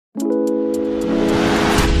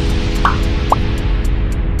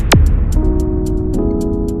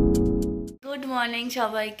Morning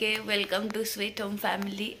সবাইকে, welcome to sweet home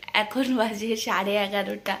family. এখন বাজে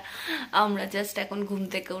 11:30। আমরা জাস্ট এখন ঘুম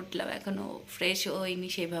থেকে উঠলাম, এখনও ফ্রেশ হইনি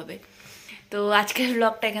সেভাবে। তো আজকের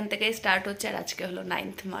ব্লগটা এখান থেকে স্টার্ট হচ্ছে। আর আজকে হলো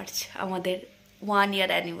 9th মার্চ, আমাদের 1 year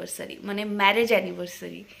অ্যানিভার্সারি, মানে ম্যারেজ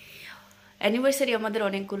অ্যানিভার্সারি আমাদের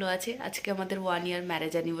অনেকগুলো আছে। আজকে আমাদের 1 year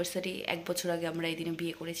ম্যারেজ অ্যানিভার্সারি। 1 বছর আগে আমরা এই দিনে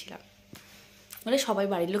বিয়ে করেছিলাম, মানে সবাই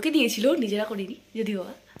বাড়ির লোকে দিয়েছিল, নিজেরা করিনি যদিও।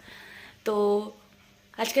 তো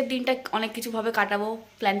আজকের দিনটা অনেক কিছুভাবে কাটাবো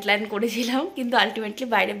প্ল্যান করেছিলাম, কিন্তু আলটিমেটলি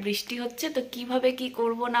বাইরে বৃষ্টি হচ্ছে। তো কিভাবে কি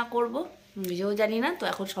করব না করব নিজেও জানি না। তো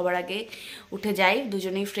এখন সবার আগে উঠে যাই,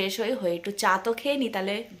 দুজনেই ফ্রেশ হয়ে একটু চা তো খেয়ে নি,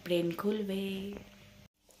 তাহলে ব্রেন খুলবে।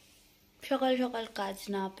 সকাল সকাল কাজ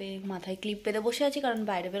না পেয়ে মাথায় ক্লিপ পেতে বসে আছি, কারণ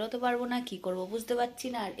বাইরে বেরোতে পারবো না, কি করব বুঝতে পারছি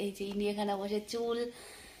না। আর এই যে ইনি এখানে বসে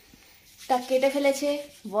চুলটা কেটে ফেলেছে,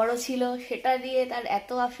 বড় ছিল সেটা দিয়ে তার এত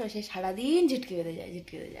আফসোস, সে সারাদিন ঝিটকে বেঁধে যায়।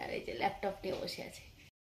 আর এই যে ল্যাপটপ নিয়ে বসে আছে।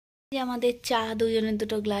 আমাদের চা, দুজনের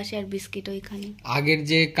দুটো গ্লাস আর বিস্কিট ওইখানে। আগের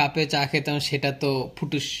যে কাপে চা খেতাম সেটা তো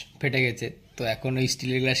ফুটুস ফেটে গেছে, তো এখন ওই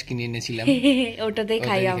স্টিলের গ্লাস কিনে এনেছিলাম। ওটাতেই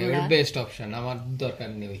খাই আমরা, বেস্ট অপশন, আমার দরকার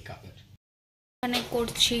নেই ওই কাপের। এখানে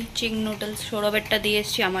করছি চিং নুডলস, সৌরভেরটা দিয়ে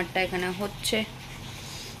এসছি, আমারটা এখানে হচ্ছে,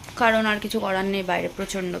 কারণ আর কিছু করার নেই, বাইরে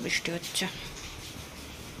প্রচন্ড বৃষ্টি হচ্ছে।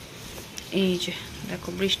 এই যে দেখো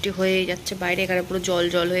বৃষ্টি হয়েই যাচ্ছে বাইরে, এখানে পুরো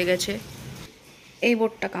জল হয়ে গেছে। এই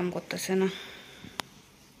বোর্ডটা কাম করতেছে না,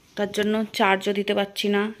 তার জন্য চার্জও দিতে পারছি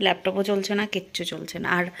না, ল্যাপটপও চলছে না, কিচ্ছু চলছে না।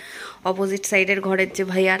 আর অপোজিট সাইডের ঘরের যে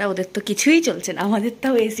ভাইয়ারা, ওদের তো কিছুই চলছে না, আমাদের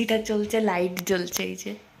তাও এসিটা চলছে, লাইট জ্বলছে। এই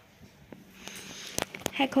যে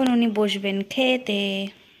এখন উনি বসবেন খেতে।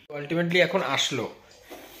 আলটিমেটলি এখন আসলো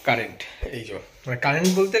কারেন্ট। এই যে মানে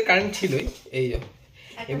কারেন্ট বলতে কারেন্ট ছিলই, এই যে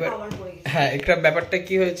এবার হ্যাঁ, একটা ব্যাপারটা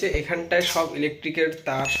কি হয়েছে, এখানটায় সব ইলেকট্রিকের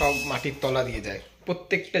তার সব মাটির তলা দিয়ে যায়,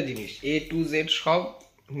 প্রত্যেকটা জিনিস A to Z সব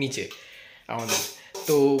নিচে আমাদের।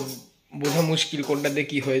 তো বোঝা মুশকিল কোনটাতে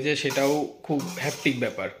কি হয়েছে, সেটাও খুব হ্যাপটিক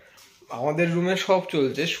ব্যাপার। আমাদের রুমে সব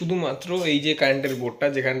চলছে, শুধুমাত্র এই যে কারেন্টের বোর্ডটা,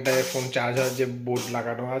 যেখানটায় ফোন চার্জ হওয়ার যে বোর্ড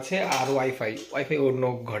লাগানো আছে, আর ওয়াইফাই অন্য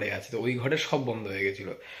ঘরে আছে, তো ওই ঘরে সব বন্ধ হয়ে গেছিল।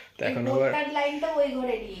 তো এখন আবার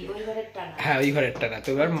হ্যাঁ, ওই ঘরেরটা না। তো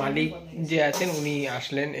এবার মালিক যে আছেন উনি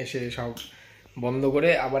আসলেন, এসে সব বন্ধ করে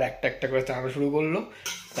আবার একটা একটা করে চালানো শুরু করলো,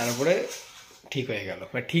 তারপরে ঠিক হয়ে গেল।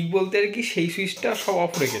 মানে ঠিক বলতে আর কি, সেই সুইচটা সব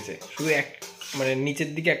অফ রেখেছে, শুধু মানে নিচের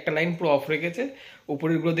দিকে একটা লাইন পুরো অফ রেখেছে,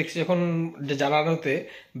 উপরেরগুলো দেখছি যখন জ্বালানোতে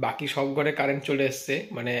বাকি সব ঘরে কারেন্ট চলে এসছে,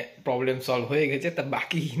 মানে প্রবলেম সলভ হয়ে গেছে। তা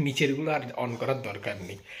বাকি নিচেরগুলো আর অন করার দরকার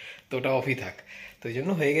নেই, তো ওটা অফই থাক, তো ওই জন্য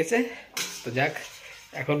হয়ে গেছে। তো যাক,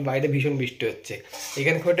 এখন বাইরে ভীষণ বৃষ্টি হচ্ছে।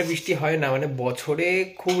 এখানে খুব একটা বৃষ্টি হয় না, মানে বছরে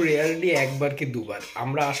খুব রেয়ারলি 1বার কি 2বার।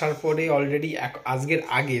 আমরা আসার পরে অলরেডি আজকের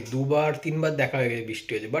আগে 2-3বার দেখা হয়ে গেছে বৃষ্টি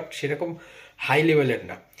হয়েছে, বাট সেরকম হাই লেভেলের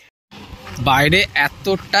না। বাইরে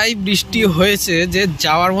এতটাই বৃষ্টি হয়েছে যে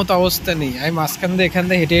যাওয়ার মতো অবস্থা নেই। আমি মাঝখান দিয়ে এখান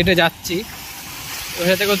থেকে হেঁটে যাচ্ছি,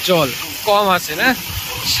 ওখানে থেকে জল কম আছে না,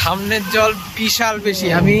 সামনের জল বিশাল বেশি।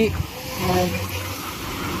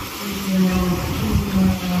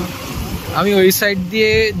 আমি ওই সাইড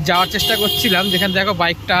দিয়ে যাওয়ার চেষ্টা করছিলাম, যেখানে দেখো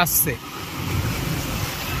বাইকটা আসছে,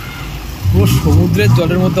 পুরো সমুদ্রের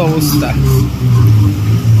জলের মতো অবস্থা।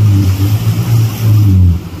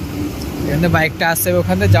 এখানে বাইকটা আসছে,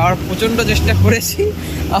 ওখানে যাওয়ার প্রচন্ড চেষ্টা করেছি,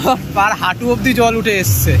 আমার পার হাঁটু অব্দি জল উঠে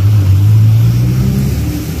এসছে।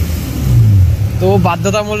 তো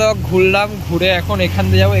বাধ্যতামূলক ঘুরলাম, ঘুরে এখন এখান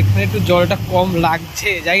দিয়ে যাবো। এখানে একটু জলটা কম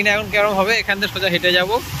লাগছে, জানি না এখন কেমন হবে। এখান থেকে সোজা হেঁটে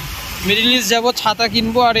যাবো, মিডল ইস্ট যাবো, ছাতা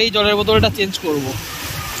কিনবো আর এই জলের বোতলটা চেঞ্জ করব।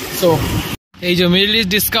 তো এই যে মিডল ইস্ট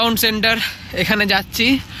ডিসকাউন্ট সেন্টার, এখানে যাচ্ছি।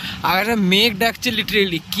 আর একটা মেঘ ডাকছে,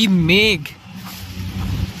 লিটারেলি কি মেঘ।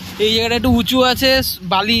 এই জায়গাটা একটু উঁচু আছে,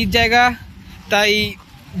 বালির জায়গা, তাই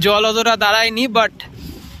জল অতটা দাঁড়ায়নি, বাট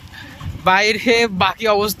বাইরে বাকি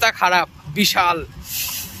অবস্থা খারাপ, বিশাল।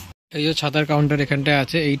 এই যে ছাতার কাউন্টার এখানটায়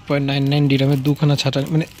আছে, 8.99 ডিরামের দুখানা ছাতা,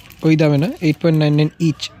 মানে ওই দামে না, 8.99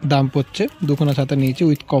 ইচ দাম পড়ছে। দুখানা ছাতা নিয়েছি,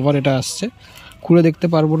 উইথ কভার এটা আসছে। খুলে দেখতে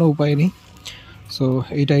পারবো না, উপায় নেই, সো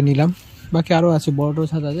এইটাই নিলাম। বাকি আরও আছে, বড়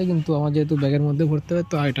ছাতা আছে, কিন্তু আমার যেহেতু ব্যাগের মধ্যে ভরতে হবে,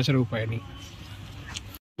 তো এটা ছাড়া উপায় নেই।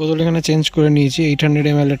 বোতল এখানে চেঞ্জ করে নিয়েছি, 800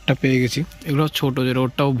 ml এরটা পেয়ে গেছি। এগুলো ছোটো, যে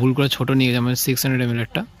রোডটাও ভুল করে ছোটো নিয়ে গেছে, মানে 600 ml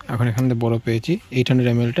এরটা, এখন এখান থেকে বড়ো পেয়েছি,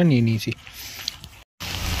 800 ml নিয়ে নিয়েছি।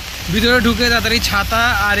 ভিতরে ঢুকে তাড়াতাড়ি ছাতা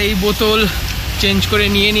আর এই বোতল চেঞ্জ করে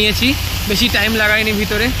নিয়েছি, বেশি টাইম লাগাইনি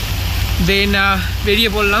ভিতরে। দেন বেরিয়ে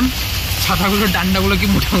পড়লাম। ছাতাগুলোর ডান্ডাগুলো কি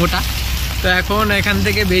মোটা মোটা। তো এখন এখান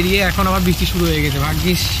থেকে বেরিয়ে এখন আবার বৃষ্টি শুরু হয়ে গেছে।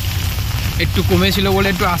 ভাগ্যিস একটু কমেছিল বলে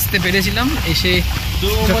একটু আসতে পেরেছিলাম, এসে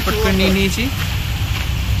ঝটপট করে নিয়ে নিয়েছি।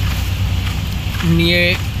 নিয়ে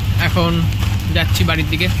এখন যাচ্ছি বাড়ির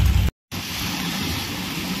দিকে।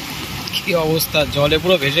 কি অবস্থা, জলে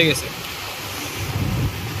পুরো ভেসে গেছে।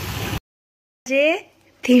 বাজে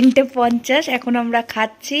 3:50, এখন আমরা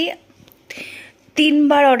খাচ্ছি।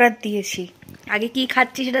 3বার অর্ডার দিয়েছি। আগে কি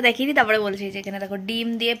খাচ্ছি সেটা দেখিনি, তারপরে বলছি যে এখানে দেখো ডিম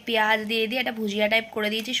দিয়ে পেঁয়াজ দিয়ে একটা ভুজিয়া টাইপ করে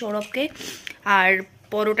দিয়েছি সৌরভকে, আর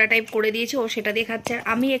পরোটা টাইপ করে দিয়েছি, ও সেটা দিয়ে খাচ্ছে। আর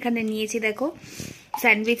আমি এখানে নিয়েছি দেখো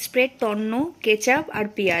স্যান্ডউইচ স্প্রেড, তন্ন, কেচাপ আর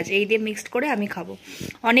পেঁয়াজ, এই দিয়ে মিক্সড করে আমি খাবো।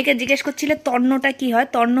 অনেকে জিজ্ঞেস করছিলে তন্নটা কি হয়।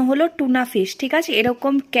 তন্ন হলো টুনা ফিশ, ঠিক আছে,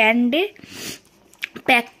 এরকম ক্যান্ডে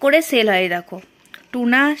প্যাক করে সেল হয়। দেখো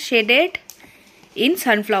tuna shaded in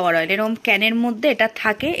sunflower oil, এরকম ক্যানের মধ্যে এটা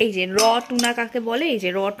থাকে। এই যে র টুনা কাকে বলে, এই যে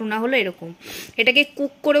র টুনা হলো এরকম। এটাকে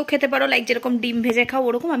কুক করেও খেতে পারো, লাইক যেরকম ডিম ভেজে খাও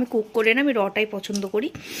ওরকম। আমি কুক করে না, আমি রটাই পছন্দ করি,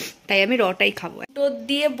 তাই আমি রটাই খাবো। তো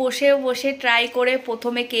দিয়ে বসে বসে ট্রাই করে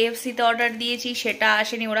প্রথমে KFC-তে অর্ডার দিয়েছি, সেটা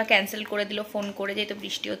আসেনি, ওরা ক্যান্সেল করে দিল ফোন করে, যেহেতু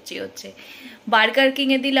বৃষ্টি হচ্ছে। বার্গার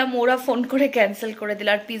কিংয়ে দিলাম, ওরা ফোন করে ক্যান্সেল করে দিল।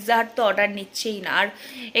 আর পিৎজা হাট তো অর্ডার নিচ্ছেই না। আর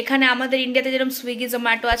এখানে আমাদের ইন্ডিয়াতে যেরকম সুইগি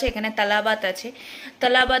জোম্যাটো আছে, এখানে তালাবাত আছে।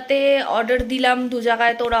 তালাবাতে অর্ডার দিলাম 2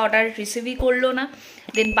 জায়গায়, তো ওরা অর্ডার রিসিভই করলো না।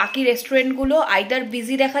 দেন বাকি রেস্টুরেন্টগুলো আইদার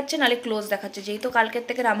বিজি দেখাচ্ছে নাহলে ক্লোজ দেখাচ্ছে, যেহেতু কালকের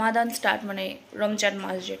থেকে রামাদান স্টার্ট, মানে রমজান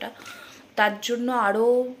মাস যেটা, তার জন্য আরও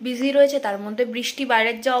বিজি রয়েছে। তার মধ্যে বৃষ্টি,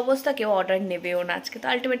 বাইরের যা অবস্থা, কেউ অর্ডার নেবেও না আজকে। তো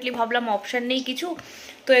আলটিমেটলি ভাবলাম অপশান নেই কিছু,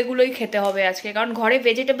 তো এগুলোই খেতে হবে আজকে, কারণ ঘরে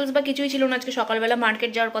ভেজিটেবলস বা কিছুই ছিল না। আজকে সকালবেলা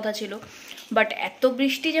মার্কেট যাওয়ার কথা ছিল, বাট এত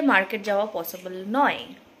বৃষ্টি যে মার্কেট যাওয়া পসিবল নয়।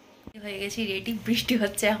 হয়ে গেছি রেডি, বৃষ্টি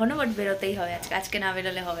হচ্ছে এখনও, বাট বেরোতেই হবে আজকে না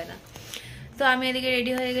বেরোলে হবে না। তো আমি এদিকে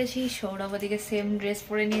রেডি হয়ে গেছি, সৌরভ ওদিকে সেম ড্রেস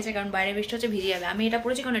পরে নিয়েছে, কারণ বাইরে বৃষ্টি হচ্ছে, ভিজে যাবে। আমি এটা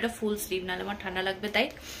পরেছি কারণ এটা ফুল স্লিভ, নাহলে আমার ঠান্ডা লাগবে, তাই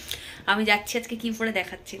আমি যাচ্ছি। আজকে কি পরে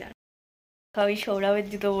দেখাচ্ছি না, আমি সৌরভের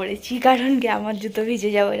জুতো পরেছি, কারণ কি আমার জুতো ভিজে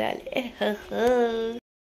যাবে নাহলে।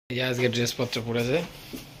 আজকে ড্রেস পত্র পরেছে,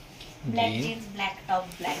 black jeans, black top,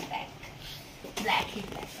 black bag, black hit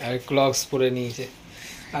bag, আর ক্লগস পরে নিয়েছে।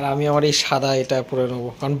 আর আমি আমার এই সাদা এটা পরে নেবো,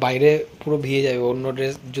 কারণ বাইরে পুরো ভিজে যাবে, অন্য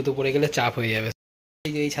ড্রেস জুতো পরে গেলে চাপ হয়ে যাবে।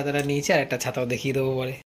 এই ছাতাটা নিয়েছি, আর একটা ছাতাও দেখিয়ে দেবো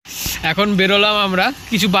পরে। এখন বেরোলাম আমরা,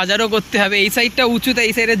 কিছু বাজারও করতে হবে। এই সাইডটা উঁচু, তাই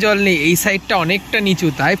এই সাইডে জল নেই, এই সাইডটা অনেকটা নিচু,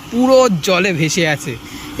 তাই পুরো জলে ভেসে আছে।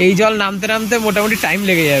 এই জল নামতে নামতে মোটামুটি টাইম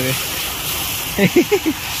লেগে যাবে।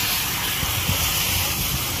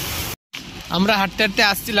 আমরা হাঁটতে হাঁটতে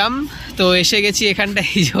আসছিলাম, তো এসে গেছি এখানটা।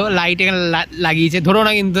 এই যে লাইট এখানে লাগিয়েছে, ধরো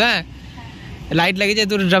না কিন্তু, হ্যাঁ লাইট লাগিয়েছে।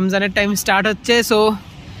 তো রমজানের টাইম স্টার্ট হচ্ছে, সো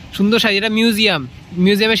সুন্দর সাজিয়ে। এটা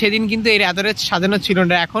মিউজিয়ামে সেদিন কিন্তু এই এতটা সাজানো ছিল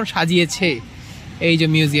না, এখন সাজিয়েছে এই যে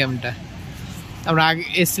মিউজিয়ামটা। আমরা আগে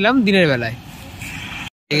এসেছিলাম দিনের বেলায়।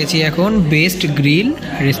 গেছি এখন বেস্ট গ্রিল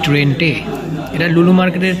রেস্টুরেন্টে, এটা লুলু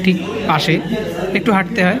মার্কেটের ঠিক পাশে, একটু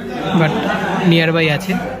হাঁটতে হয় বাট নিয়ার বাই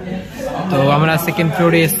আছে। তো আমরা 2nd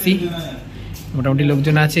ফ্লোরে এসেছি, মোটামুটি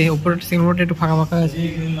লোকজন আছে। উপর 2nd ফ্লোরটা একটু ফাঁকা ফাঁকা আছে,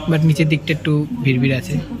 বাট নিচের দিকটা একটু ভিড়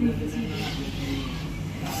আছে,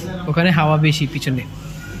 ওখানে হাওয়া বেশি পিছনে।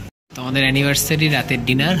 তো আমাদের অ্যানিভার্সারি রাতের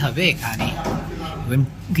ডিনার হবে এখানে।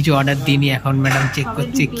 কিছু অর্ডার দিইনি, এখন ম্যাডাম চেক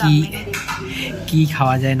করছে কি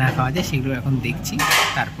খাওয়া যায় না খাওয়া যায়, সেগুলো এখন দেখছি।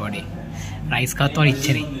 তারপরে রাইস খাওয়ার তো আর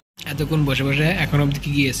ইচ্ছে নেই। এতক্ষণ বসে বসে এখন অব্দি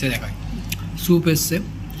কী এসছে দেখায়। স্যুপ এসছে,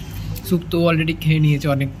 স্যুপ তো অলরেডি খেয়ে নিয়েছে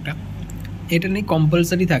অনেকটা। এটা নেই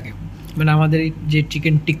কম্পালসারি থাকে, মানে আমাদের যে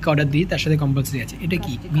চিকেন টিক্কা অর্ডার দিই তার সাথে কম্পালসারি আছে। এটা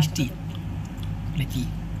কি মিষ্টি নাকি?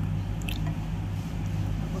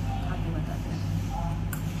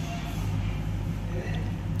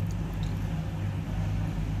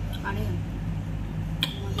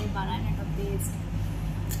 বানায় একটা পেস্ট,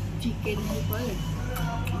 চিকেন করে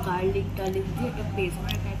গার্লিক টার্লিক দিয়ে একটা পেস্ট,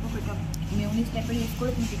 মানে টাইপ অফ এটা মেয়োনিজ টাইপের ইউজ করে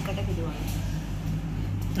তুমি টিক্কাটা খেতে পারো।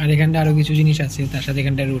 আর এখানটা আরও কিছু জিনিস আছে, তার সাথে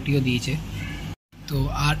এখানটা রুটিও দিয়েছে। তো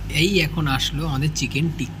আর এই এখন আসলো আমাদের চিকেন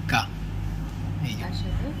টিক্কা, এই যে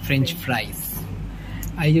ফ্রেঞ্চ ফ্রাইস,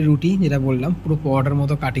 আর এই যে রুটি যেটা বললাম পুরো পরোটার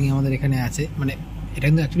মতো কাটিং আমাদের এখানে আছে। মানে এটা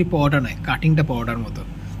কিন্তু অ্যাকচুয়ালি পরোটা নয়, কাটিংটা পরোটার মতো।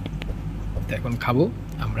 তো এখন খাবো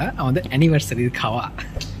আমরা আমাদের অ্যানিভার্সারির খাওয়া।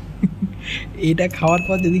 এটা খাওয়ার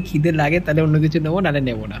পর যদি খিদে লাগে তাহলে অন্য কিছু নেবো, নাহলে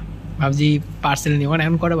নেবো না। ভাবছি পার্সেল নেবো না।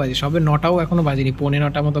 এখন কটা বাজে? সবে 9টাও এখনো বাজেনি,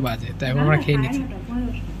 9:45 মতো বাজে। তো এখন আমরা খেয়ে নিচ্ছি।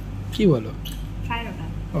 কি বলো?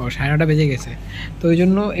 ও 9:30 বেজে গেছে। তো ওই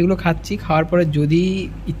জন্য এগুলো খাচ্ছি। খাওয়ার পরে যদি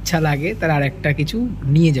ইচ্ছা লাগে তাহলে আর একটা কিছু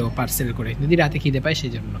নিয়ে যাবো পার্সেল করে, যদি রাতে খিদে পায়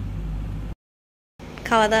সেই জন্য।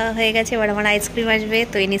 খাওয়া দাওয়া হয়ে গেছে, এবার আমার আইসক্রিম আসবে।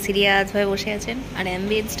 তো ইনি সিরিয়াস হয়ে বসে আছেন। আর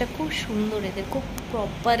অ্যাম্বিয়েন্সটা খুব সুন্দর, এদের খুব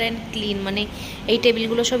প্রপার অ্যান্ড ক্লিন। মানে এই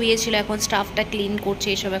টেবিলগুলো সব ইয়ে ছিল, এখন স্টাফটা ক্লিন করছে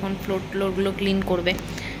এসব, এখন ফ্লোরগুলো ক্লিন করবে।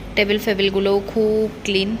 টেবিল ফেবিলগুলোও খুব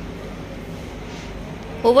ক্লিন।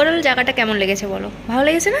 ওভারঅল জায়গাটা কেমন লেগেছে বলো? ভালো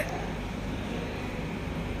লেগেছে না?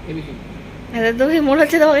 তুমি মনে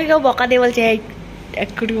হচ্ছে তোমাকে কেউ বকা দিয়ে বলছে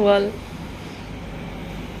একটু বল।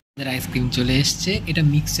 আইসক্রিম চলে এসছে, এটা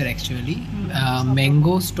মিক্সচার অ্যাকচুয়ালি,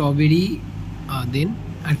 ম্যাঙ্গো, স্ট্রবেরি, দেন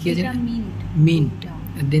আর কি আছে, মিন্ট,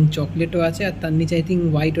 দেন চকলেটও আছে, আর তার নিচে আই থিঙ্ক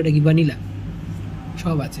হোয়াইট, ওটা কি ভ্যানিলা,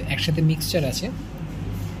 সব আছে একসাথে, মিক্সচার আছে।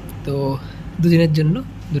 তো দুদিনের জন্য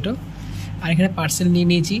দুটো। আর এখানে পার্সেল নিয়ে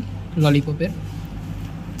নিয়েছি ললিপপের,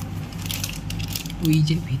 ওই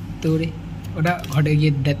যে ভিতরে, ওটা ঘটে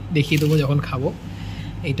গিয়ে দেখিয়ে দেবো যখন খাবো।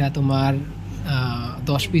 এটা তোমার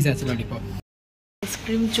 10 পিস আছে ললিপপ।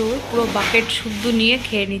 আইসক্রিম চোর পুরো বাকেট শুদ্ধ নিয়ে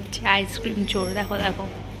খেয়ে নিচ্ছে আইসক্রিম চোর। দেখো দেখো,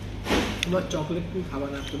 তোমার চকলেট তুমি খাবা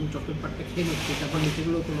না, তুমি চকলেট পাটটা খেয়ে নিচ্ছি, তারপর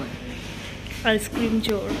নিচেগুলো তোমার। আইসক্রিম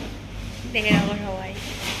চোর দেখে রাখো সবাই।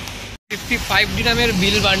 55 দিরহামের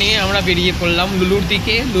বিল বানিয়ে আমরা বেরিয়ে পড়লাম লুলুর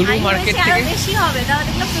দিকে, লুলু মার্কেট থেকে। বেশি হবে, তাও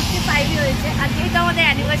দেখলাম 55 হয়েছে। আর যেহেতু আমাদের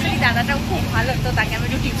অ্যানিভার্সারি, দাদাটাও খুব ভালো, তো তাকে আমি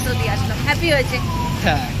একটু টিপসও দিয়ে আসলাম, হ্যাপি হয়েছে।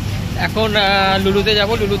 হ্যাঁ, এখন লুলুতে যাব,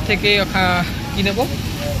 লুলুর থেকে কি নেবো,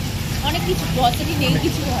 অনেক কিছু গ্রসারি নেই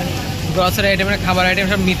কিছু ঘরে, গ্রসারি আইটেম, খাবার আইটেম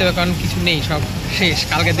সব নিতে হবে, কারণ কিছু নেই, সব শেষ।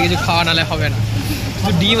 কালকে থেকে কিছু খাওয়া নালে হবে না।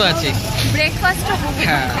 কিছু ডিম আছে, ব্রেকফাস্টও হবে।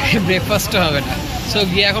 হ্যাঁ, ব্রেকফাস্টও হবে না। সো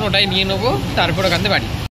গিয়ে এখন ওটাই নিয়ে নেবো, তারপর ওখান থেকে বাড়ি।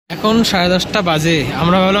 এখন 10:30 বাজে।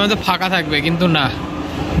 আমরা ভাবলাম হয়তো ফাঁকা থাকবে, কিন্তু না,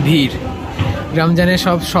 ভিড়। রমজানে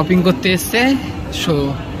সব শপিং করতে এসছে। সো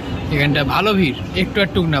এখানটা ভালো ভিড়,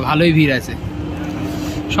 একটু না, ভালোই ভিড় আছে।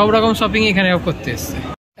 সব রকম শপিং এখানে করতে এসছে।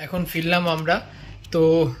 এখন ফিরলাম আমরা। তো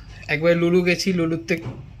একবার লুলু গেছি, লুলুর থেকে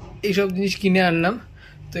এইসব জিনিস কিনে আনলাম।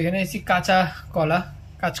 তো এখানে এসেছি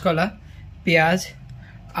কাঁচকলা, পেঁয়াজ,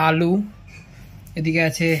 আলু, এদিকে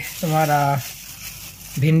আছে তোমার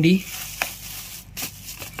ভেন্ডি,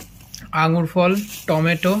 আঙুর ফল,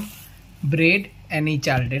 টমেটো, ব্রেড, অ্যান্ড এই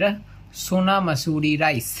চালটা, এটা সোনা মাসুরি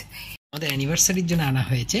রাইস। আমাদের অ্যানিভার্সারির জন্য আনা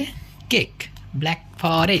হয়েছে কেক, ব্ল্যাক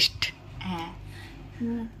ফরেস্ট। হ্যাঁ,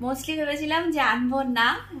 মোস্টলি ভেবেছিলাম যে আনবো না,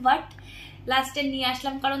 বাট লাস্টে নিয়ে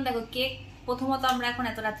আসলাম। কারণ দেখো, কেক প্রথমত আমরা এখন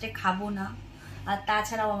এত রাত্রে খাবো না, আর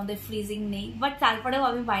তাছাড়াও আমাদের ফ্রিজিং নেই। বাট তারপরেও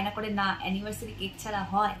আমি বায়না করে, না, অ্যানিভার্সারি কেক ছাড়া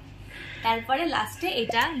হয়। তারপরে লাস্টে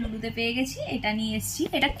এটা লুলুতে পেয়ে গেছি, এটা নিয়ে এসেছি।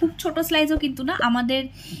 এটা খুব ছোট স্লাইজও কিন্তু না, আমাদের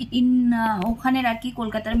ওখানের আর কি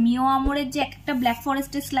কলকাতার মিও আমরের যে একটা ব্ল্যাক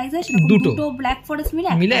ফরেস্টের স্লাইজ হয়, সেটা দুটো ব্ল্যাক ফরেস্ট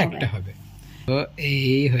মিলে একটা হবে। তো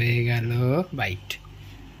এই হয়ে গেল byte.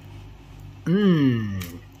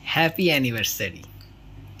 Happy anniversary.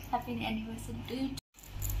 Happy anniversary to you.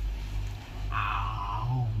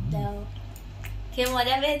 দাও, খেয়ে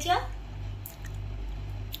মজা পেয়েছো?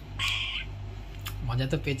 মজা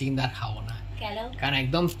তো পেয়েছি, কিন্তু আর খাবো না, কেন? কারণ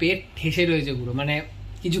একদম পেট ঠেসে রয়েছে পুরো, মানে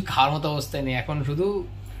কিছু খাওয়ার মতো অবস্থায় নেই। এখন শুধু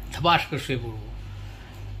ধবাস করে শুয়ে পড়বো।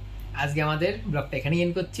 আজকে আমাদের ব্লগটা এখানেই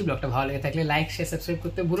এন্ড করছি। ব্লগটা ভালো লেগে থাকলে লাইক, শেয়ার, সাবস্ক্রাইব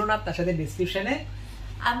করতে ভুলো না। তার সাথে ডেসক্রিপশনে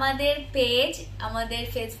আমাদের পেজ, আমাদের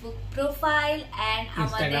ফেসবুক প্রোফাইল এন্ড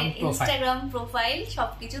আমাদের ইনস্টাগ্রাম প্রোফাইল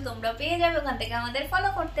সবকিছু তোমরা পেয়ে যাবে, ওখান থেকে আমাদের ফলো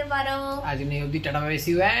করতে পারো। আজ নিয়ে অবধি, tata bye,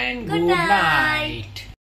 C you and good night.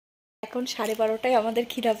 এখন 12:30 আমাদের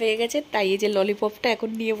খিদা পেয়ে গেছে, তাই এই যে ললিপপটা এখন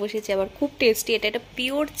নিয়ে বসেছে। আবার খুব টেস্টি, এটা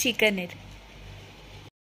পিওর চিকেনের।